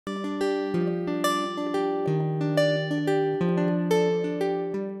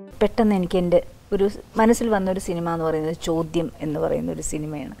പെട്ടെന്ന് എനിക്ക് എൻ്റെ ഒരു മനസ്സിൽ വന്നൊരു സിനിമ എന്ന് പറയുന്നത് ചോദ്യം എന്ന് പറയുന്ന ഒരു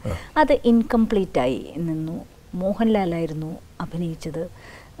സിനിമയാണ്. അത് ഇൻകംപ്ലീറ്റായി നിന്നു. മോഹൻലാലായിരുന്നു അഭിനയിച്ചത്.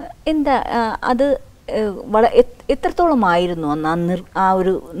 എന്താ അത് എത്രത്തോളമായിരുന്നു അന്ന് ആ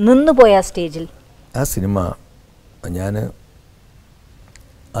ഒരു നിന്നുപോയ ആ സ്റ്റേജിൽ? ആ സിനിമ ഞാൻ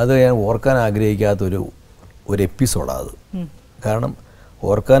ഓർക്കാൻ ആഗ്രഹിക്കാത്തൊരു എപ്പിസോഡാണ് അത്. കാരണം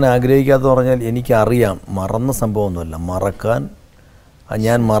ഓർക്കാൻ ആഗ്രഹിക്കാത്ത പറഞ്ഞാൽ എനിക്കറിയാം മറന്ന സംഭവമൊന്നുമല്ല, മറക്കാൻ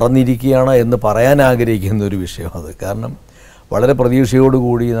ഞാൻ മറന്നിരിക്കുകയാണ് എന്ന് പറയാൻ ആഗ്രഹിക്കുന്ന ഒരു വിഷയം അത്. കാരണം വളരെ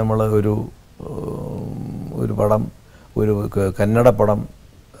പ്രതീക്ഷയോടുകൂടി നമ്മൾ ഒരു പടം, ഒരു കന്നഡ പടം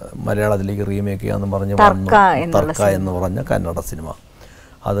മലയാളത്തിലേക്ക് റീമേക്ക് ചെയ്യാമെന്ന് പറഞ്ഞ് വന്നു. തർക്ക എന്ന് പറഞ്ഞ കന്നഡ സിനിമ.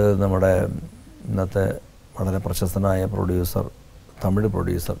 അത് നമ്മുടെ ഇന്നത്തെ വളരെ പ്രശസ്തനായ producer, Tamil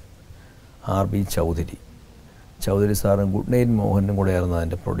producer RB Chaudhary സാറും ഗുഡ് നൈറ്റ് മോഹനും കൂടെയായിരുന്നു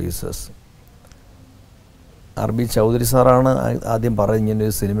അതിൻ്റെ പ്രൊഡ്യൂസേഴ്സ്. RB ചൗധരി സാറാണ് ആദ്യം പറഞ്ഞ് ഇങ്ങനെ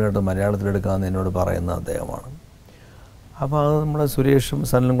ഒരു സിനിമയായിട്ട് മലയാളത്തിലെടുക്കാമെന്ന് എന്നോട് പറയുന്ന അദ്ദേഹമാണ്. അപ്പോൾ അത് നമ്മുടെ സുരേഷും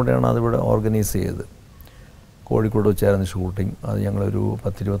സനലും കൂടെയാണ് അതിവിടെ ഓർഗനൈസ് ചെയ്തത്. കോഴിക്കോട് വെച്ചായിരുന്നു ഷൂട്ടിംഗ്. അത് ഞങ്ങളൊരു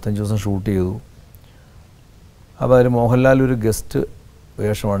 10-25 ദിവസം ഷൂട്ട് ചെയ്തു. അപ്പോൾ അതിൽ മോഹൻലാൽ ഒരു ഗസ്റ്റ്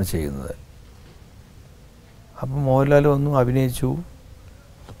വേഷമാണ് ചെയ്യുന്നത്. അപ്പം മോഹൻലാൽ വന്നു, അഭിനയിച്ചു.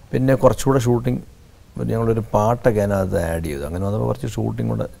 പിന്നെ കുറച്ചുകൂടെ ഷൂട്ടിംഗ്, ഞങ്ങളൊരു പാട്ടൊക്കെ അതിനകത്ത് ആഡ് ചെയ്തു. അങ്ങനെ വന്നപ്പോൾ കുറച്ച് ഷൂട്ടിംഗ്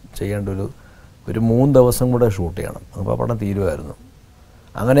കൂടെ ചെയ്യേണ്ട ഒരു 3 ദിവസം കൂടെ ഷൂട്ട് ചെയ്യണം. അപ്പോൾ പടം തീരുമായിരുന്നു.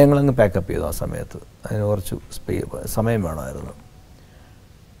 അങ്ങനെ ഞങ്ങളങ്ങ് പാക്കപ്പ് ചെയ്തു. ആ സമയത്ത് അതിന് കുറച്ച് സമയം വേണമായിരുന്നു.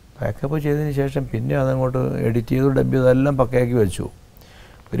 പാക്കപ്പ് ചെയ്തതിന് ശേഷം പിന്നെ അതങ്ങോട്ട് എഡിറ്റ് ചെയ്തു, ഡബ് ചെയ്തു, എല്ലാം പക്കയാക്കി വെച്ചു.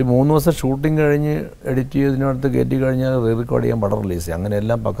 ഒരു 3 ദിവസം ഷൂട്ടിംഗ് കഴിഞ്ഞ് എഡിറ്റ് ചെയ്തതിനടുത്ത് കയറ്റി കഴിഞ്ഞാൽ റീറെക്കോർഡ് ചെയ്യാൻ പടം റിലീസ് ചെയ്യും. അങ്ങനെ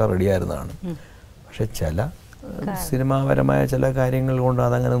എല്ലാം പക്ക റെഡിയായിരുന്നതാണ്. പക്ഷെ ചില സിനിമാപരമായ ചില കാര്യങ്ങൾ കൊണ്ട്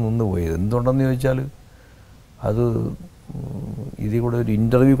അതങ്ങനെ നിന്നുപോയി. എന്തുകൊണ്ടെന്ന് ചോദിച്ചാൽ അത് ഇതിൽ കൂടെ ഒരു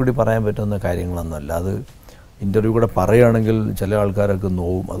ഇൻ്റർവ്യൂ കൂടി പറയാൻ പറ്റുന്ന കാര്യങ്ങളൊന്നുമല്ല. അത് ഇൻ്റർവ്യൂ കൂടെ പറയുകയാണെങ്കിൽ ചില ആൾക്കാരൊക്കെ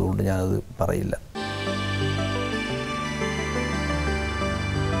നോവും. അതുകൊണ്ട് ഞാനത് പറയില്ല.